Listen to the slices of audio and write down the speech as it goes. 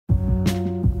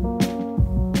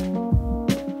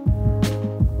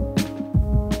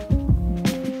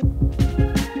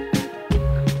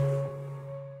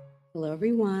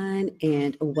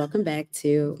and welcome back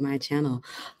to my channel.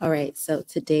 All right, so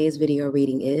today's video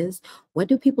reading is, what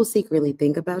do people secretly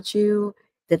think about you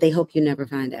that they hope you never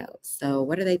find out? So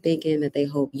what are they thinking that they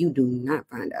hope you do not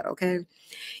find out, okay?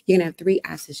 You're going to have three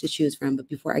options to choose from, but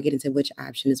before I get into which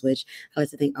option is which, I'd like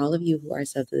to thank all of you who are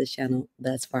subbed to this channel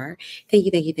thus far. Thank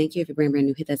you, thank you, thank you. If you're brand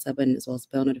new, hit that sub button as well as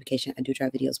bell notification. I do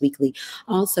drop videos weekly.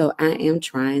 Also, I am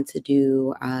trying to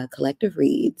do collective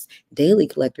reads, daily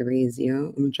collective reads,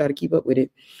 I'm going to try to keep up with it.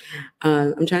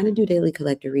 I'm trying to do daily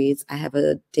collective reads. I have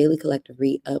a daily collective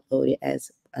read uploaded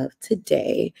as of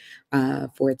today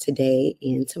for today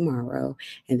and tomorrow.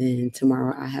 And then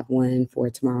tomorrow I have one for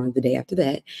tomorrow and the day after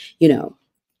that,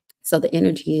 So the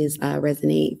energies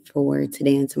resonate for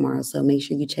today and tomorrow. So make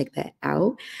sure you check that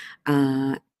out.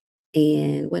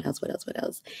 And what else?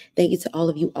 Thank you to all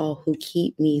of you all who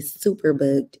keep me super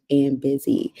booked and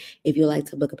busy. If you'd like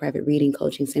to book a private reading,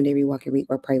 coaching, same-day read, walk-in read,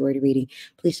 or priority reading,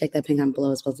 please check that pin comment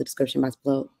below as well as the description box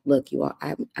below. Look, you all,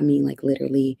 I mean, like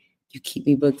literally, you keep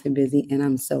me booked and busy, and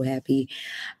I'm so happy.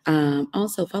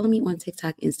 Also, follow me on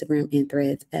TikTok, Instagram, and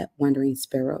Threads at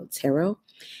wanderingsparrow tarot,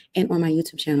 and on my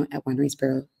YouTube channel at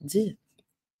wanderingsparrow.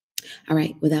 All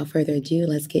right, without further ado,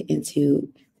 let's get into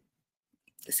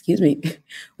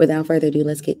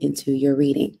your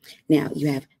reading. Now, you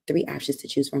have three options to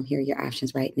choose from. Here are your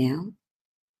options right now.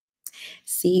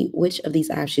 See which of these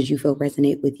options you feel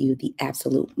resonate with you the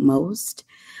absolute most.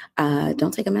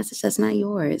 Don't take a message that's not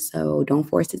yours, so don't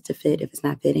force it to fit if it's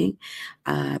not fitting.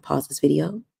 Pause this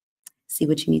video, see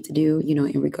what you need to do,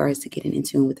 in regards to getting in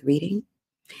tune with the reading,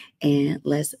 and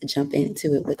let's jump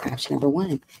into it with option number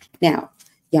one. Now,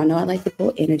 y'all know I like to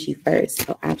pull energy first,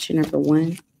 so option number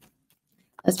one.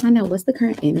 Let's find out what's the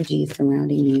current energy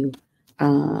surrounding you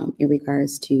in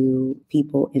regards to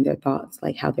people and their thoughts,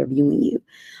 like how they're viewing you.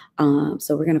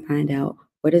 So we're going to find out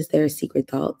what is their secret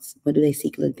thoughts. What do they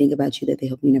secretly think about you that they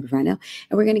hope you never find out?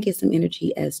 And we're going to get some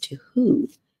energy as to who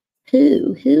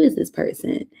is this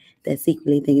person that's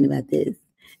secretly thinking about this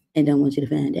and don't want you to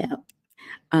find out.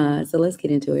 So let's get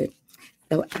into it.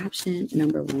 So option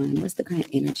number one, what's the current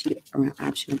energy around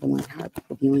option number one? How are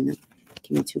people viewing them?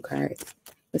 Give me two cards.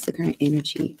 What's the current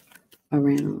energy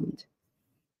around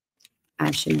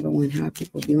option number one? How are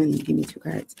people viewing them? Give me two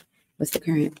cards. What's the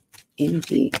current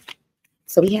energy?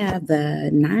 So we have the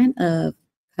Nine of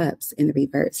Cups in the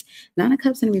reverse. Nine of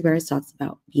Cups in the reverse talks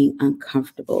about being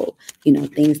uncomfortable,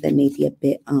 things that may be a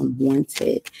bit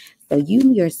unwanted. So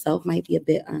you yourself might be a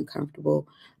bit uncomfortable,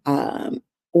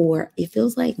 or it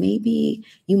feels like maybe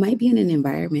you might be in an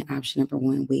environment, option number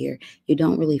one, where you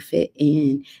don't really fit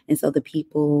in. And so the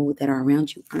people that are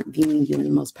around you aren't viewing you in the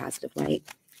most positive light.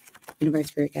 Universe,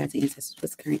 spirit, guides, and ancestors,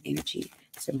 what's current energy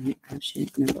surrounding option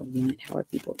number one? How are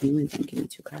people viewing them? Give me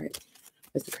two cards.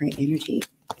 What's the current energy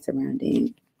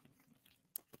surrounding?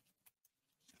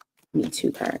 Give me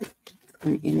two cards.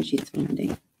 Current energy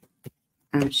surrounding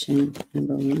option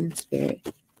number one, spirit.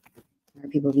 How are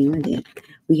people viewing it?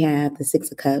 We have the Six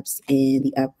of Cups in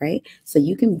the upright. So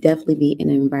you can definitely be in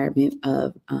an environment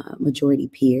of majority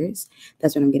peers.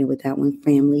 That's what I'm getting with that one.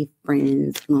 Family,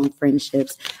 friends, long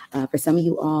friendships. For some of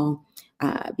you all,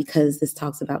 because this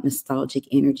talks about nostalgic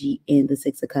energy in the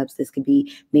Six of Cups, this could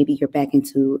be maybe you're back in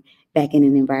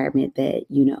an environment that,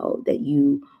 that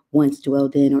you once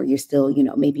dwelled in, or you're still,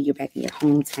 maybe you're back in your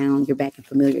hometown, you're back in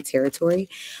familiar territory.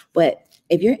 But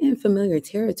if you're in familiar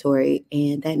territory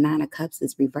and that Nine of Cups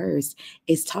is reversed,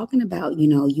 it's talking about,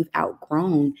 you've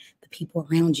outgrown the people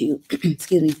around you,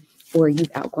 excuse me, or you've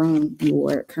outgrown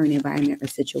your current environment or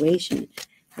situation.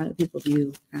 How do people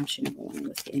view option number one?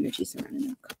 What's the energy surrounding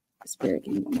them? Spirit,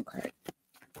 give me one more card.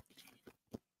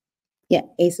 Yeah,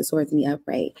 Ace of Swords in the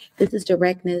upright. This is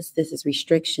directness. This is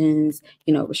restrictions.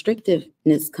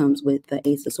 Restrictiveness comes with the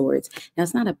Ace of Swords. Now,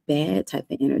 it's not a bad type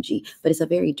of energy, but it's a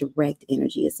very direct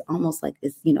energy. It's almost like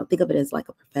it's, think of it as like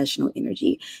a professional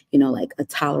energy, like a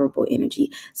tolerable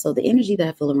energy. So the energy that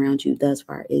I feel around you thus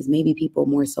far is maybe people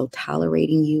more so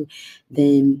tolerating you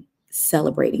than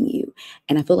celebrating you.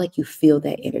 And I feel like you feel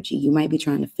that energy. You might be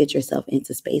trying to fit yourself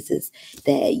into spaces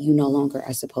that you no longer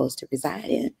are supposed to reside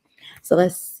in. So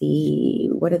let's see,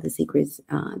 what are the secrets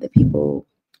what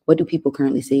do people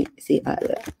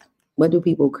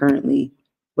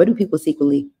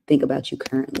secretly think about you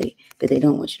currently that they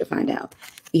don't want you to find out?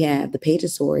 We have the Page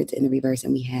of Swords in the reverse,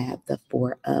 and we have the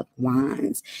Four of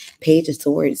Wands. Page of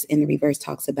Swords in the reverse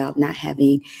talks about not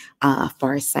having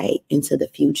far sight into the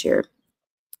future.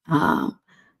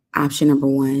 Option number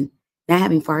one. not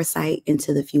having foresight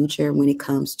into the future when it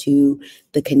comes to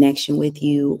the connection with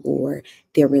you or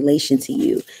their relation to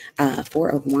you. Four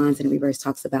of Wands in reverse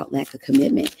talks about lack of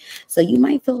commitment. So you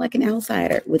might feel like an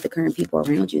outsider with the current people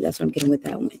around you. That's what I'm getting with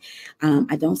that one.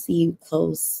 I don't see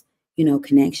close,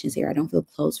 connections here. I don't feel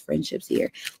close friendships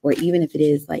here. Or even if it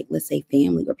is like, let's say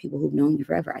family or people who've known you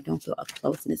forever, I don't feel a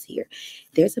closeness here.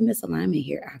 There's a misalignment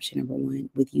here, option number one,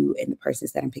 with you and the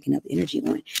persons that I'm picking up energy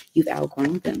on. You've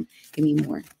outgrown them. Give me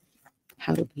more.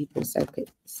 How do people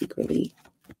secretly,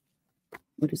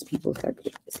 what does people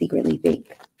secretly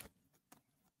think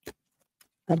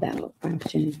about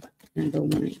option number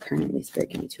one? Currently, Spirit,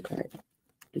 give me 2 cards.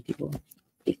 Do people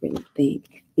secretly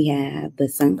think? We have the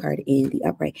Sun card in the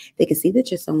upright. They can see that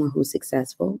you're someone who's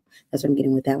successful. That's what I'm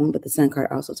getting with that one. But the Sun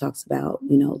card also talks about,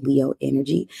 Leo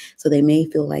energy. So they may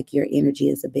feel like your energy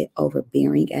is a bit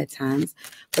overbearing at times.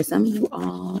 For some of you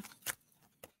all,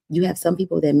 you have some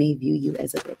people that may view you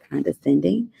as a bit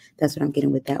condescending. That's what I'm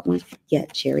getting with that one. Yeah,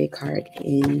 Chariot card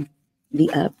in the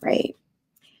upright.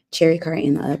 Chariot card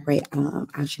in the upright,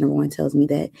 option number one tells me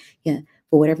that,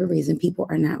 for whatever reason, people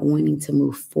are not wanting to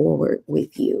move forward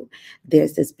with you.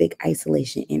 There's this big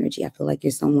isolation energy. I feel like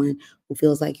you're someone who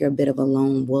feels like you're a bit of a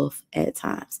lone wolf at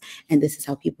times. And this is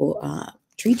how people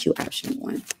treat you, option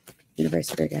one. Universe,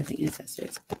 spirit guides, and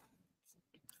ancestors.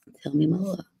 Tell me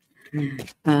more.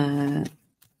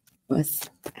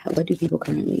 What do people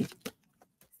currently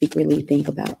secretly think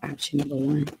about option number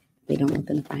one? They don't want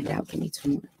them to find out. Give me 2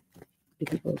 more. Do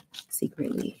people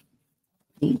secretly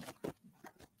think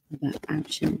about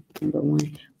option number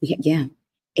one? We have,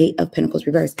 8 of Pentacles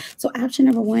reverse. So option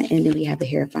number one, and then we have the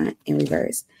Hierophant in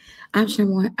reverse. Option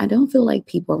number one, I don't feel like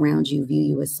people around you view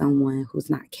you as someone who's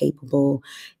not capable,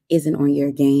 isn't on your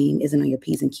game, isn't on your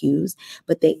P's and Q's,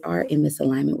 but they are in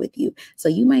misalignment with you. So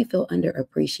you might feel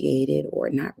underappreciated or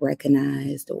not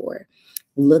recognized or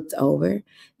looked over.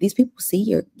 These people see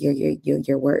your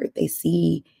worth. They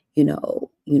see,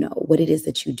 what it is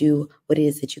that you do, what it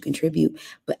is that you contribute.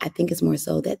 But I think it's more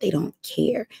so that they don't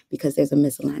care because there's a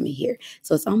misalignment here.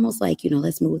 So it's almost like,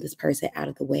 let's move this person out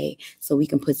of the way so we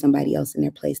can put somebody else in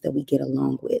their place that we get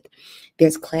along with.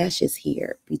 There's clashes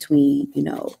here between,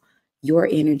 your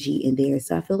energy and theirs.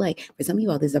 So I feel like for some of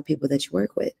you all, these are people that you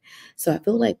work with. So I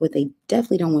feel like what they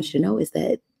definitely don't want you to know is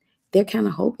that they're kind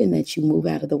of hoping that you move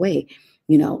out of the way.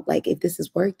 Like if this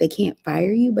is work, they can't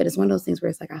fire you, but it's one of those things where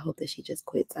it's like, I hope that she just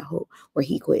quits. I hope, or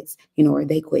he quits, or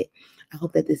they quit. I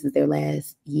hope that this is their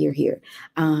last year here.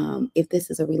 If this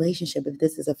is a relationship, if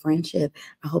this is a friendship,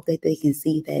 I hope that they can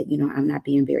see that, I'm not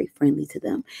being very friendly to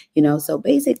them, so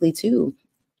basically too,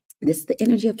 this is the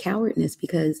energy of cowardness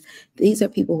because these are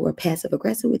people who are passive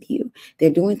aggressive with you. They're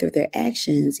doing through their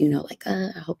actions, like, I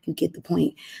hope you get the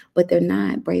point, but they're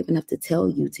not brave enough to tell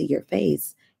you to your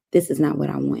face, this is not what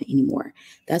I want anymore.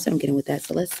 That's what I'm getting with that.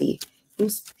 So let's see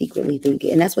who's secretly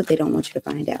thinking. And that's what they don't want you to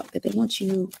find out, that they want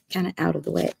you kind of out of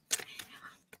the way.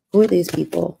 Who are these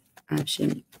people?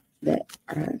 Option that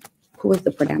are, who is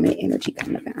the predominant energy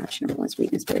coming up in option number one's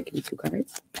reading? Spirit, give me 2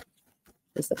 cards.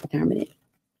 What's the predominant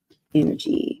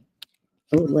energy?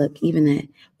 Oh, look, even that.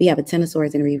 We have a Ten of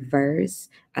Swords in reverse.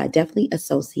 Definitely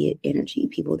associate energy.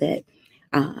 People that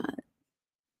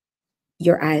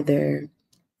you're either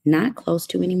not close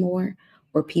to anymore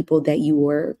or people that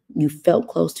you felt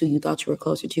close to, you thought you were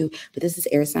closer to. But this is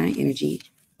air sign energy.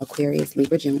 Aquarius,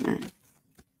 Libra, Gemini.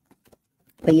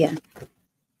 But yeah,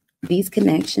 these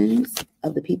connections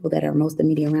of the people that are most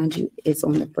immediate around you, it's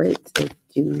on the fritz. It's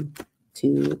due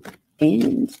to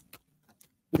end.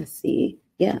 Let's see.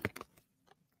 Yeah.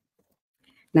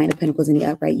 Knight of Pentacles in the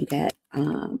upright, you got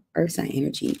earth sign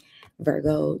energy,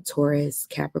 Virgo, Taurus,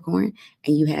 Capricorn,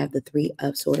 and you have the 3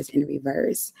 of Swords in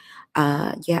reverse.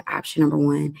 Option number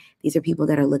one, these are people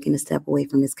that are looking to step away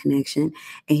from this connection.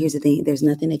 And here's the thing, there's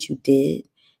nothing that you did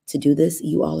to do this.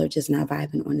 You all are just not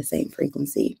vibing on the same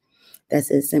frequency.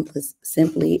 That's as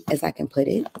simply as I can put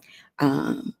it.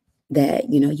 That,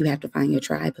 you have to find your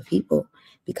tribe of people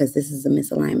because this is a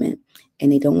misalignment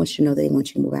and they don't want you to know, they want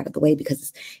you to move out of the way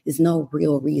because there's no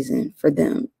real reason for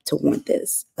them to want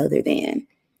this other than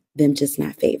them just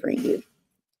not favoring you.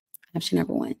 Option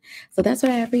number one. So that's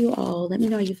what I have for you all. Let me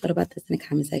know how you felt about this in the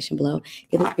comment section below.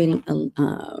 Give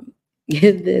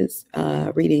this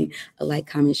reading a like,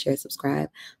 comment, share, subscribe.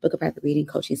 Book a private reading,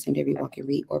 coaching center, every walk and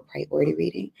read, or priority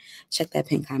reading. Check that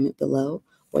pinned comment below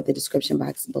or the description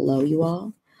box below, you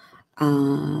all.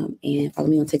 And follow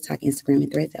me on TikTok, Instagram,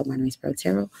 and Threads at wanderingsparrow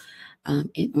tarot.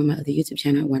 And on my other YouTube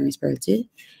channel, wanderingsparrow.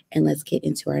 And let's get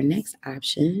into our next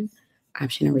option,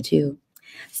 option number 2.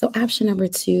 So option number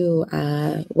 2,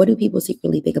 what do people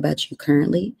secretly think about you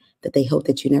currently that they hope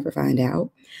that you never find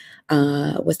out?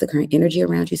 What's the current energy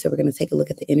around you? So we're going to take a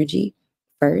look at the energy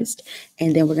first,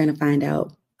 and then we're going to find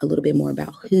out a little bit more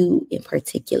about who in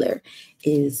particular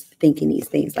is thinking these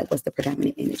things, like what's the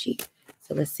predominant energy.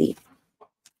 So let's see.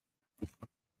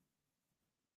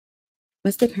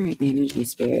 What's the current energy,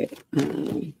 Spirit,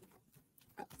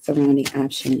 surrounding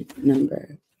option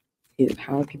number 2?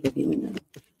 How are people viewing them?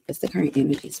 What's the current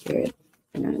energy, Spirit,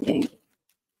 surrounding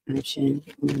option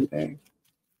number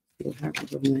 2? How are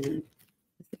people viewing them?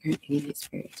 What's the current energy,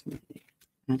 Spirit, surrounding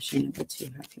option number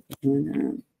 2? How are people viewing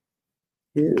them?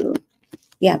 Ooh.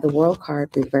 Yeah, the World card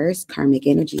reversed, karmic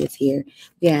energy is here.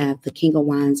 We have the King of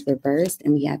Wands reversed,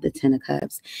 and we have the Ten of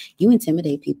Cups. You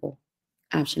intimidate people.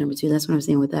 Option number 2. That's what I'm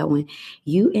saying with that one.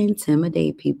 You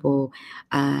intimidate people.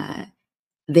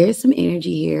 There's some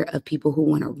energy here of people who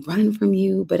want to run from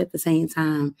you, but at the same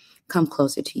time, come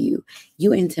closer to you.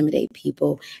 You intimidate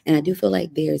people. And I do feel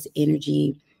like there's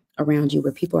energy around you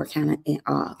where people are kind of in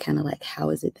awe, kind of like, how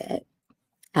is it that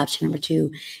option number 2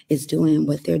 is doing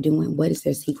what they're doing? What is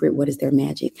their secret? What is their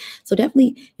magic? So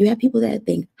definitely you have people that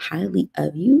think highly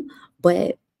of you,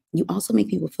 but you also make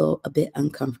people feel a bit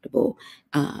uncomfortable.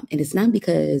 And it's not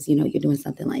because, you're doing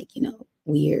something like,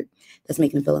 weird that's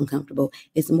making them feel uncomfortable.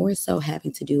 It's more so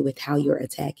having to do with how you're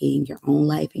attacking your own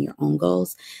life and your own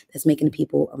goals that's making the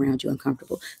people around you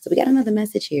uncomfortable. So we got another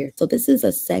message here. So this is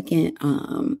the second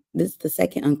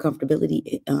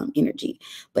uncomfortability energy,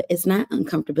 but it's not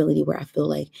uncomfortability where I feel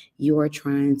like you're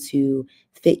trying to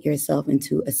fit yourself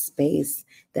into a space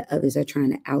that others are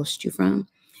trying to oust you from.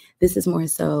 This is more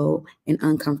so an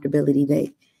uncomfortability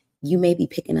that you may be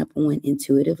picking up on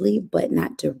intuitively, but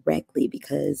not directly,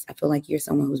 because I feel like you're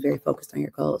someone who's very focused on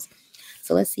your goals.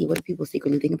 So let's see, what do people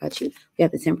secretly think about you? We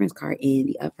have the Temperance card in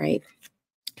the upright.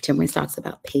 Temperance talks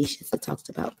about patience. It talks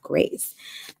about grace.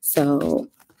 So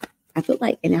I feel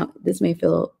like, and now this may be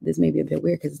a bit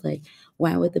weird, because it's like,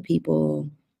 why would the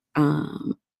people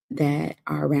that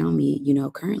are around me,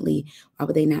 currently, why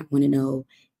would they not want to know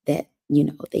that,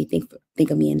 they think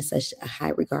of me in such a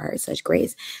high regard, such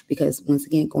grace? Because once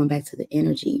again, going back to the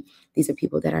energy, these are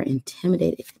people that are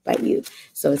intimidated by you.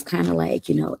 So it's kind of like,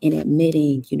 in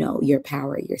admitting, your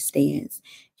power, your stance,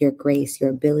 your grace, your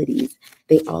abilities,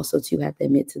 they also too have to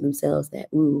admit to themselves that,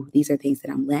 ooh, these are things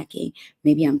that I'm lacking.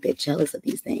 Maybe I'm a bit jealous of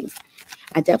these things.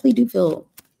 I definitely do feel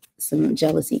some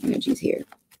jealousy energies here.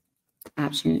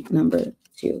 Option number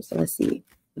 2. So let's see.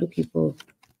 What do people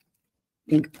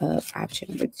think of option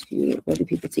number 2? What do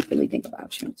people secretly think of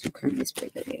option number 2? Currently,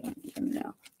 Spirit, that they don't even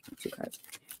know. 2 cards.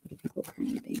 What do people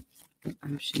currently think of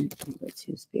option number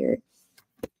 2, Spirit?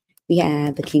 We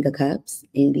have the King of Cups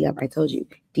in the upright. I told you,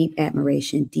 deep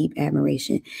admiration, deep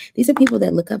admiration. These are people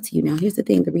that look up to you. Now, here's the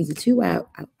thing. The reason, too, I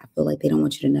feel like they don't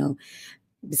want you to know,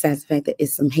 besides the fact that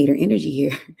it's some hater energy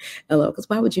here, hello, because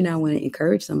why would you not want to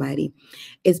encourage somebody?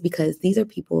 Is because these are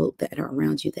people that are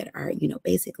around you that are,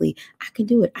 basically, I can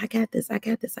do it. I got this. I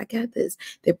got this. I got this.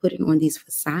 They're putting on these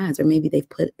facades, or maybe they've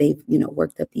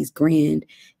worked up these grand,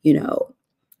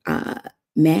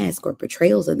 mask or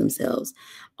portrayals of themselves,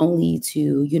 only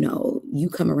to, you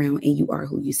come around and you are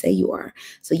who you say you are.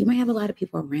 So you might have a lot of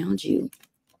people around you.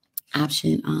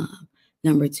 Option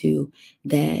number 2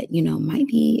 that, might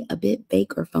be a bit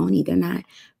fake or phony. They're not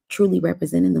truly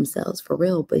representing themselves for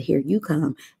real, but here you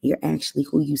come. You're actually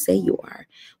who you say you are.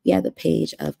 We have the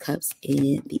Page of Cups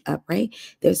in the upright.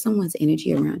 There's someone's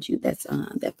energy around you that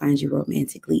finds you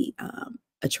romantically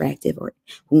attractive, or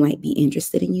who might be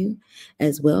interested in you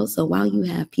as well. So while you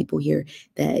have people here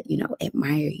that,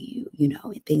 admire you,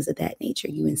 and things of that nature,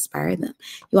 you inspire them.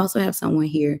 You also have someone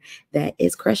here that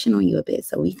is crushing on you a bit.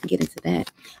 So we can get into that.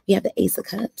 We have the Ace of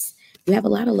Cups. You have a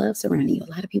lot of love surrounding you,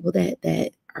 a lot of people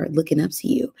that are looking up to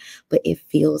you, but it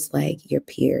feels like your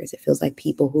peers. It feels like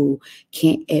people who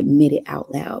can't admit it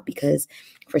out loud, because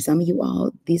for some of you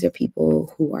all, these are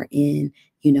people who are in,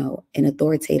 an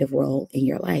authoritative role in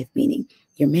your life, meaning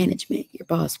your management, your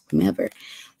boss, whomever.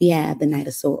 We have the Knight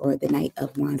of Swords, or the Knight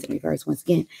of Wands in reverse. Once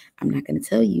again, I'm not going to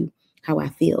tell you how I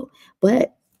feel,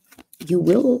 but you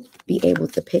will be able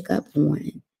to pick up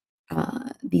on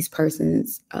these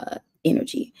person's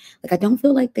energy. Like, I don't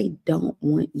feel like they don't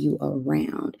want you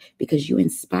around, because you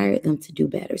inspired them to do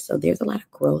better. So there's a lot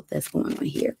of growth that's going on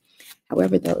here.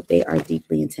 However, though, they are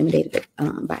deeply intimidated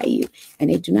by you, and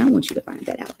they do not want you to find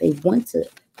that out. They want to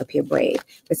appear brave.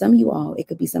 For some of you all, it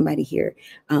could be somebody here,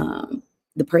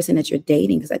 the person that you're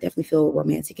dating, because I definitely feel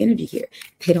romantic energy here.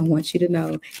 They don't want you to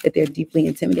know that they're deeply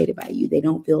intimidated by you. They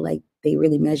don't feel like they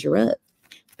really measure up,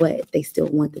 but they still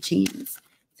want the chance.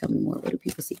 Tell me more. What do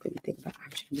people secretly think about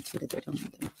option number 2 that they don't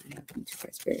want them to find out from 2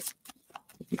 first spirits?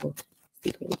 What do people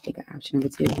secretly think of option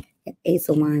number 2? Ace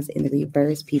of Wands in the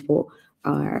reverse. People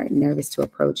are nervous to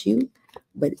approach you,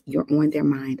 but you're on their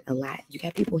mind a lot. You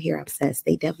got people here obsessed.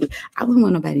 They definitely, I wouldn't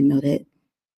want nobody to know that.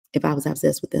 If I was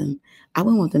obsessed with them, I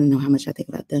wouldn't want them to know how much I think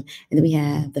about them. And then we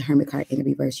have the Hermit card in the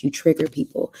reverse. You trigger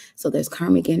people. So there's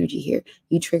karmic energy here.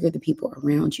 You trigger the people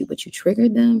around you, but you trigger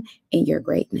them in your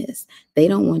greatness. They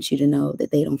don't want you to know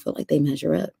that they don't feel like they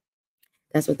measure up.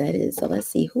 That's what that is. So let's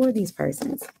see. Who are these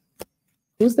persons?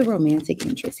 Who's the romantic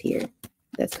interest here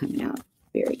that's coming out?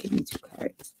 Barry, give me 2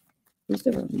 cards. Who's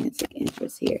the romantic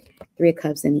interest here? 3 of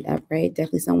Cups in the upright.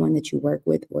 Definitely someone that you work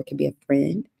with, or it could be a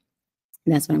friend.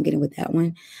 And that's what I'm getting with that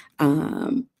one.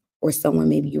 Or someone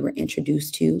maybe you were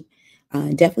introduced to.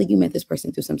 Definitely you met this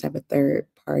person through some type of third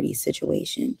party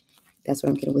situation. That's what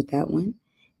I'm getting with that one.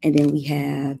 And then we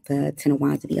have the 10 of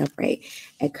Wands to the upright.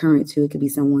 At current too, it could be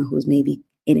someone who's maybe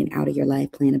in and out of your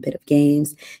life playing a bit of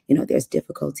games. You know, there's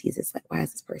difficulties. It's like, why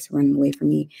is this person running away from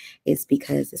me? It's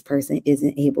because this person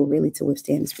isn't able really to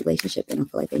withstand this relationship. They don't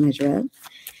feel like they measure up.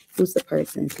 Who's the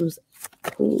person?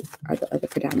 Who are the other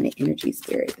predominant energy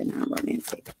spirit, the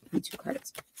non-romantic? 2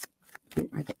 cards. Who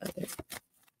are the other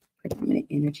predominant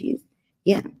energies?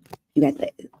 Yeah, you got the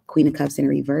Queen of Cups in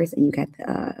reverse, and you got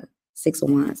the 6 of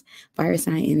Wands. Fire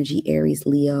sign energy, Aries,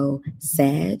 Leo,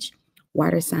 Sag.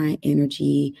 Water sign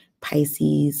energy,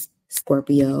 Pisces,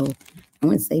 Scorpio. I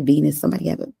want to say Venus. Somebody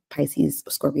have a Pisces,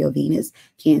 Scorpio, Venus,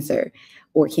 Cancer,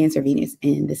 or Cancer, Venus,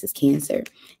 and this is Cancer.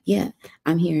 Yeah,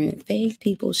 I'm hearing fake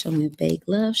people showing fake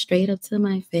love straight up to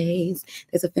my face.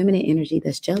 There's a feminine energy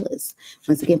that's jealous.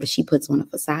 Once again, but she puts on a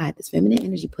facade. This feminine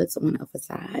energy puts on a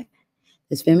facade.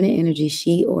 This feminine energy,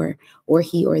 she or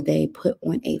he or they put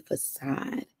on a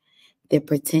facade. They're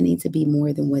pretending to be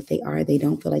more than what they are. They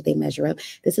don't feel like they measure up.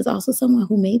 This is also someone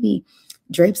who maybe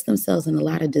drapes themselves in a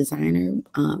lot of designer.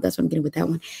 That's what I'm getting with that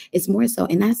one. It's more so,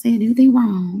 and not saying anything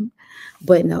wrong,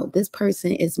 but no, this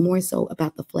person is more so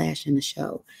about the flash and the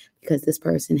show, because this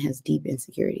person has deep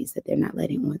insecurities that they're not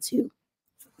letting on to.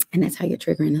 And that's how you're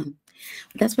triggering them.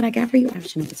 But that's what I got for you,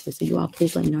 option number 2. So you all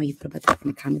please let me know how you feel about that in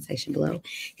the comment section below.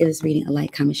 Give this reading a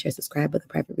like, comment, share, subscribe with a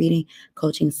private reading,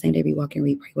 coaching, same day walk and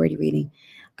read, priority reading.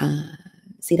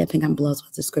 See that pink on below, so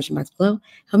it's the description box below.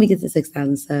 Help me get to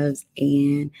 6,000 subs,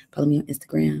 and follow me on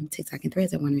Instagram, TikTok, and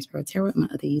Threads at wanderingsparrow tarot, and my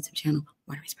other YouTube channel,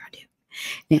 wanderingsparrow.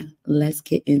 Now, let's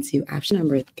get into option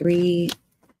number 3.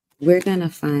 We're going to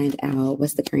find out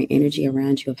what's the current energy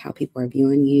around you of how people are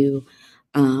viewing you.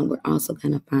 We're also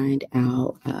going to find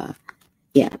out,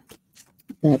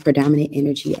 the predominant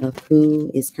energy of who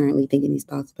is currently thinking these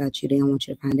thoughts about you. They don't want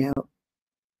you to find out,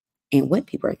 and what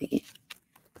people are thinking.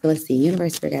 So let's see,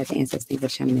 universe, spirit guides, ancestors, for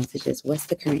channel messages. What's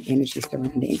the current energy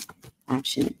surrounding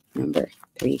option number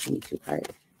 3? Give me 2 cards.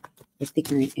 What's the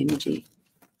current energy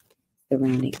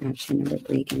surrounding option number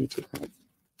 3? Give me 2 cards.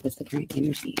 What's the current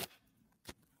energy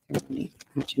surrounding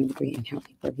option number 3 and how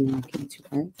people are viewing? Give me 2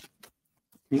 cards.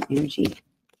 Current energy.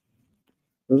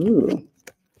 Ooh.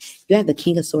 You have the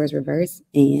King of Swords reverse,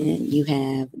 and you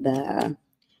have the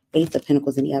 8 of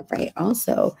Pentacles in the upright.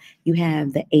 Also, you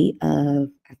have the 8 of,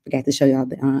 I forgot to show y'all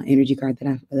the energy card that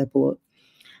I pulled.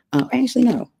 Actually,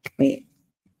 no, wait,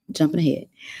 jumping ahead.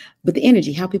 But the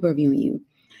energy, how people are viewing you.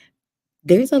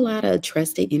 There's a lot of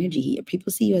trusted energy here.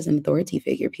 People see you as an authority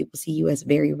figure. People see you as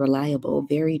very reliable,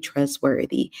 very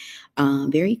trustworthy,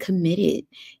 very committed.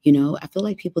 You know, I feel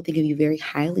like people think of you very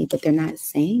highly, but they're not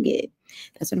saying it.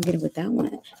 That's what I'm getting with that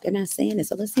one. They're not saying it.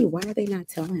 So let's see, why are they not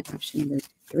telling option number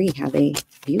 3 how they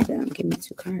view them? Give me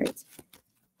 2 cards.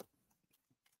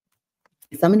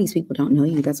 Some of these people don't know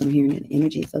you. That's what I'm hearing in the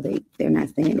energy. So they're not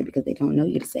saying it because they don't know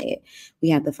you to say it. We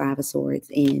have the 5 of Swords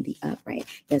in the upright.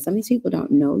 Yeah, some of these people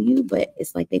don't know you, but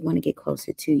it's like they want to get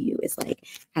closer to you. It's like,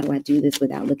 how do I do this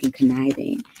without looking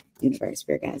conniving? Universe,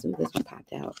 spirit guys. Ooh, this one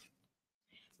popped out.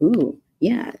 Ooh,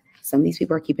 yeah. Some of these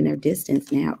people are keeping their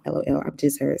distance now. LOL, I've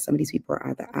just heard some of these people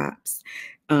are the ops.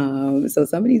 So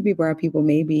some of these people are people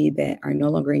maybe that are no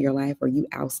longer in your life, or you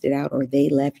ousted out, or they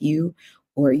left you,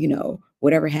 or, you know,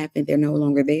 whatever happened, they're no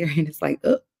longer there. And it's like,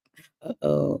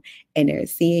 uh-oh. And they're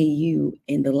seeing you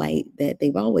in the light that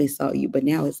they've always saw you. But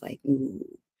now it's like, ooh.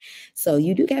 So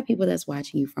you do got people that's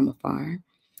watching you from afar.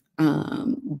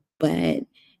 But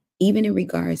even in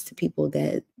regards to people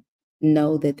that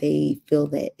know that they feel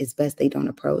that it's best they don't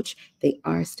approach, they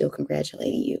are still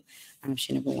congratulating you.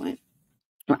 Option number 1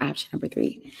 or option number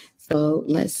 3. So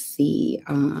let's see.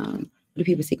 What do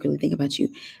people secretly think about you?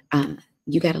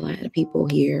 You got a lot of people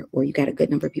here, or you got a good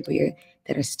number of people here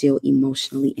that are still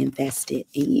emotionally invested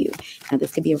in you. Now,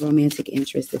 this could be a romantic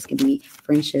interest. This could be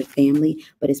friendship, family,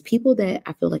 but it's people that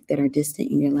I feel like that are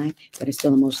distant in your life that are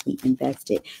still emotionally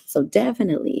invested. So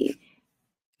definitely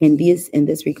in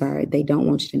this regard, they don't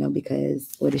want you to know,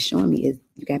 because what it's showing me is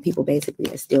you got people basically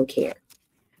that still care.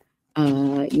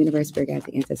 Universe, spirit guides,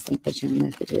 the ancestors, put your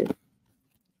messages.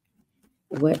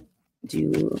 What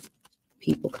do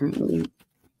people currently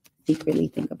secretly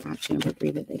think of option number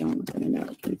 3 that they don't want them to know?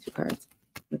 Give me 2 cards.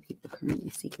 What people currently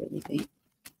secretly think.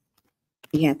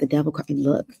 You have the devil card.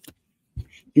 Look,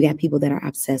 you got people that are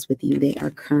obsessed with you. They are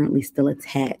currently still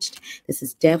attached. This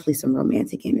is definitely some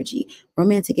romantic energy.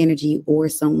 Romantic energy, or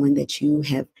someone that you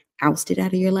have ousted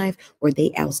out of your life, or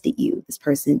they ousted you. This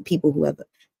person, people who have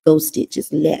ghosted,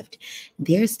 just left.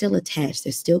 They're still attached.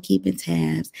 They're still keeping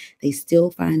tabs. They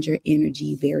still find your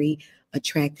energy very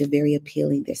attractive, very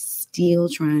appealing. They're still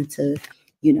trying to,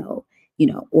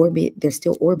 orbit. They're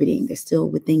still orbiting. They're still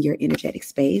within your energetic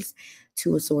space.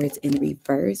 2 of Swords in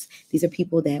reverse. These are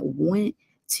people that want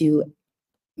to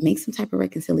make some type of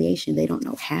reconciliation. They don't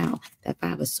know how. That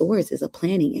 5 of Swords is a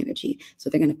planning energy. So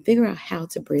they're going to figure out how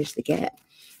to bridge the gap,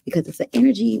 because it's an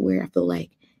energy where I feel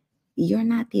like you're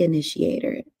not the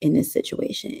initiator in this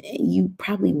situation. And you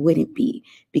probably wouldn't be,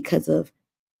 because of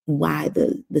why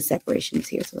the separation is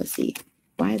here. So let's see.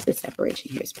 Why is the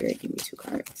separation here, Spirit? Give me 2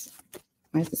 cards.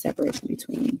 Why is the separation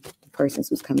between the persons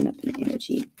who's coming up in the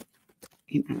energy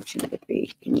and option number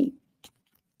 3? Give me.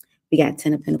 We got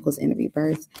 10 of Pentacles in the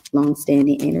reverse,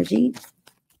 long-standing energy.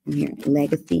 And here,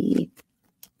 legacy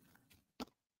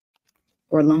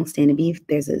or long-standing beef.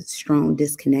 There's a strong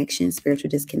disconnection, spiritual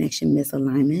disconnection,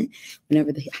 misalignment.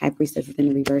 Whenever the High Priestess is in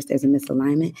the reverse, there's a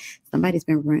misalignment. Somebody's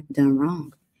been done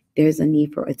wrong. There's a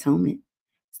need for atonement.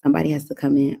 Somebody has to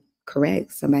come in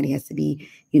correct. Somebody has to be,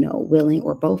 willing,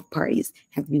 or both parties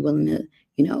have to be willing to,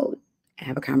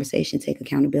 have a conversation, take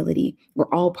accountability,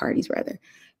 or all parties rather.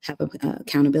 Have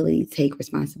accountability, take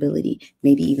responsibility,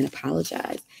 maybe even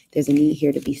apologize. There's a need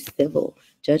here to be civil.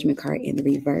 Judgment card in the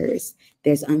reverse.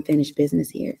 There's unfinished business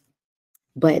here,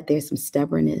 but there's some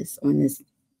stubbornness on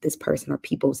this person or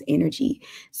people's energy.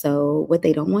 So what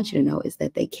they don't want you to know is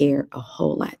that they care a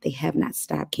whole lot. They have not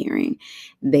stopped caring.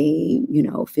 They,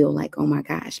 feel like, oh my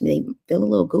gosh, they feel a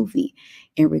little goofy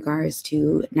in regards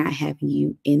to not having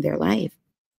you in their life,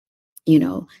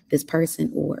 this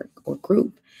person or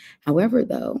group. However,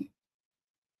 though,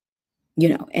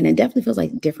 and it definitely feels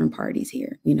like different parties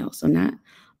here, so not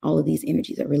all of these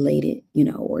energies are related,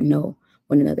 or know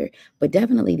one another, but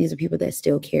definitely these are people that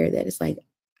still care, that it's like,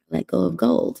 let go of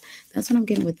gold. That's what I'm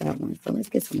getting with that one. So let's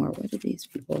get some more. What are these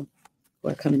people who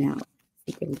are coming out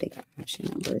secretly? They got option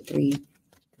number 3.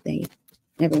 They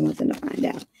never want them to find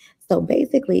out. So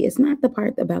basically, it's not the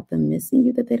part about them missing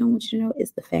you that they don't want you to know.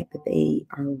 It's the fact that they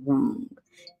are wrong.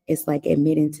 It's like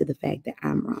admitting to the fact that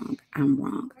I'm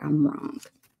wrong,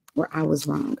 or I was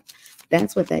wrong.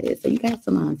 That's what that is. So you got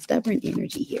some stubborn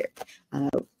energy here.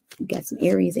 You got some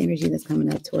Aries energy that's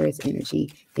coming up, Taurus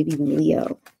energy, maybe even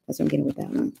Leo. That's what I'm getting with that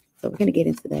one. So we're going to get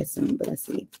into that soon, but let's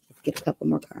see. Let's get a couple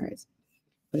more cards.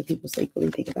 What do people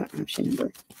secretly think about option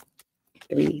number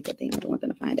 3 that they never want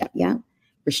them to find out? Yeah.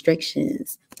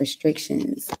 Restrictions.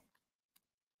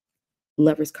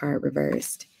 Lover's card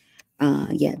reversed.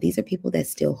 Yeah, these are people that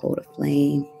still hold a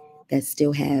flame, that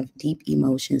still have deep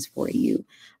emotions for you,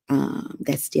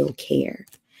 that still care.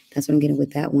 That's what I'm getting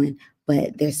with that one.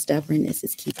 But their stubbornness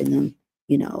is keeping them,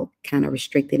 kind of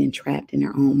restricted and trapped in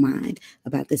their own mind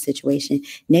about the situation.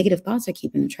 Negative thoughts are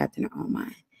keeping them trapped in their own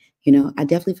mind. I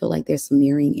definitely feel like there's some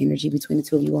mirroring energy between the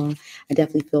 2 of you all. I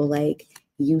definitely feel like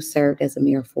you served as a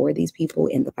mirror for these people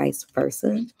and the vice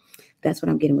versa. That's what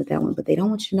I'm getting with that one. But they don't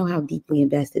want you to know how deeply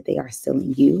invested they are still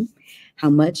in you, how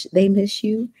much they miss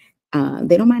you.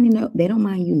 They don't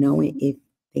mind you knowing if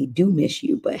they do miss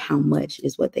you, but how much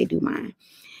is what they do mind.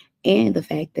 And the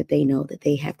fact that they know that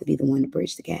they have to be the one to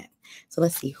bridge the gap. So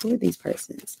let's see, who are these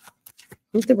persons?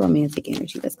 Who's the romantic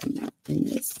energy that's coming out in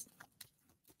this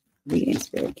reading,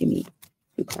 Spirit? Give me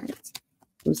 2 cards.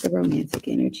 Who's the romantic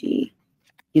energy?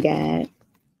 You got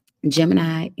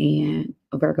Gemini and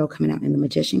a Virgo coming out in the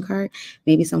Magician card.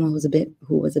 Maybe someone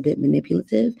who was a bit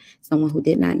manipulative, someone who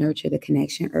did not nurture the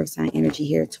connection. Earth sign energy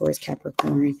here, Taurus,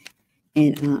 Capricorn,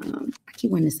 and I keep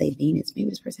wanting to say Venus. Maybe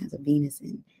this person has a Venus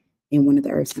in one of the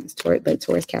Earth signs,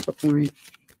 Taurus, Capricorn,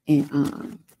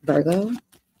 and Virgo.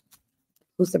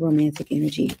 Who's the romantic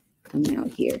energy coming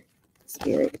out here,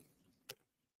 Spirit?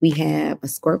 We have a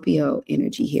Scorpio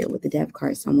energy here with the Death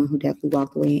card, someone who definitely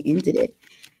walked away and ended it.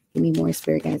 Give me more,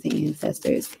 Spirit guides and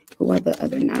ancestors. Who are the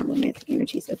other non-romantic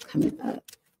energies that's coming up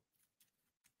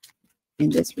in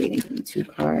this reading? Give me 2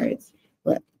 cards.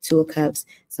 Look, 2 of Cups.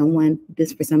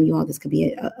 For some of you all, this could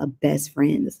be a best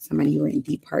friend. This is somebody you are in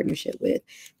deep partnership with.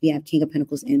 We have King of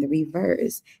Pentacles in the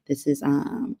reverse. This is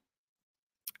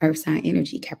Earth sign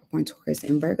energy, Capricorn, Taurus,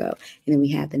 and Virgo. And then we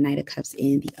have the Knight of Cups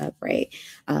in the upright.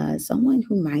 Someone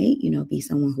who might, be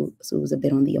someone who's a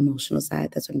bit on the emotional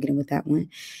side. That's what I'm getting with that one.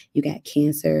 You got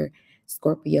Cancer,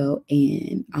 Scorpio,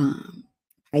 and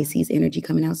Pisces energy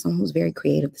coming out. Someone who's very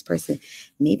creative. This person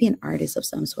may be an artist of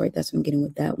some sort. That's what I'm getting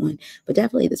with that one. But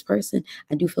definitely this person,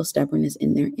 I do feel stubbornness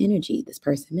in their energy. This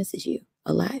person misses you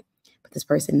a lot. But this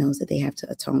person knows that they have to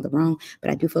atone the wrong.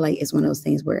 But I do feel like it's one of those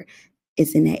things where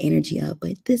it's in that energy of,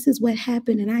 but this is what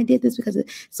happened and I did this because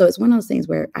so it's one of those things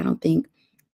where I don't think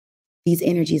these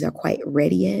energies are quite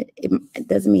ready yet. It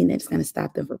doesn't mean that it's going to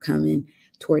stop them from coming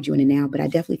towards you in the now, but I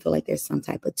definitely feel like there's some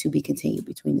type of to be continued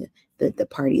between the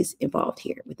parties involved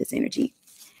here with this energy.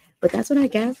 But that's what I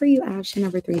got for you, option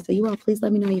number 3. So you all, please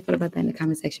let me know how you feel about that in the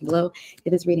comment section below.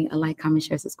 If this reading, a like, comment,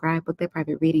 share, subscribe, book that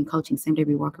private reading, coaching, same-day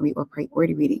read, walk and read, or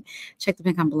priority reading. Check the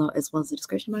pin comment below as well as the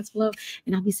description box below.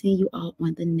 And I'll be seeing you all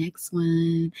on the next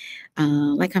one.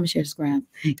 Like, comment, share, subscribe.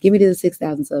 Give me to the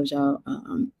 6,000 subs, y'all.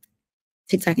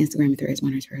 TikTok, Instagram, and Threads,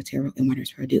 wanderingsparrow tarot, and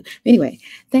wanderingsparrow do. Anyway,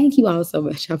 thank you all so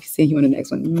much. I'll be seeing you on the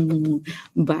next one.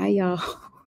 Bye, y'all.